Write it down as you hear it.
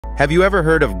Have you ever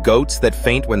heard of goats that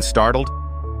faint when startled?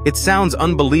 It sounds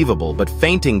unbelievable, but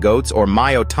fainting goats or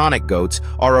myotonic goats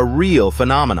are a real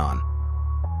phenomenon.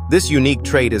 This unique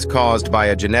trait is caused by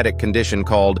a genetic condition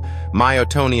called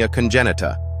myotonia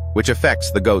congenita, which affects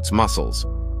the goat's muscles.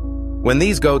 When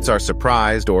these goats are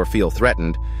surprised or feel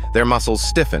threatened, their muscles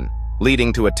stiffen,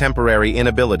 leading to a temporary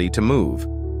inability to move.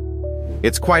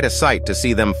 It's quite a sight to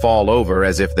see them fall over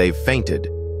as if they've fainted.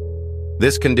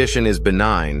 This condition is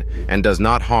benign and does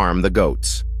not harm the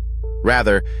goats.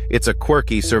 Rather, it's a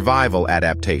quirky survival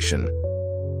adaptation.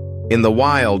 In the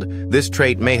wild, this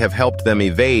trait may have helped them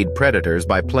evade predators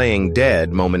by playing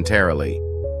dead momentarily.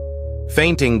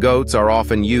 Fainting goats are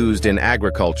often used in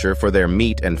agriculture for their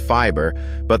meat and fiber,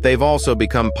 but they've also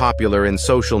become popular in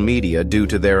social media due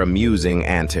to their amusing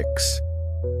antics.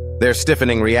 Their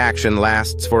stiffening reaction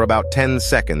lasts for about 10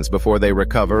 seconds before they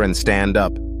recover and stand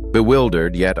up,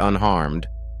 bewildered yet unharmed.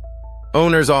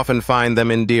 Owners often find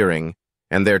them endearing,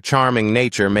 and their charming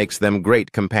nature makes them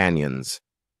great companions.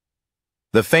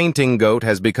 The fainting goat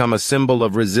has become a symbol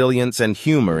of resilience and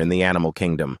humor in the animal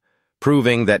kingdom,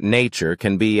 proving that nature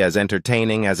can be as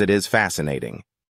entertaining as it is fascinating.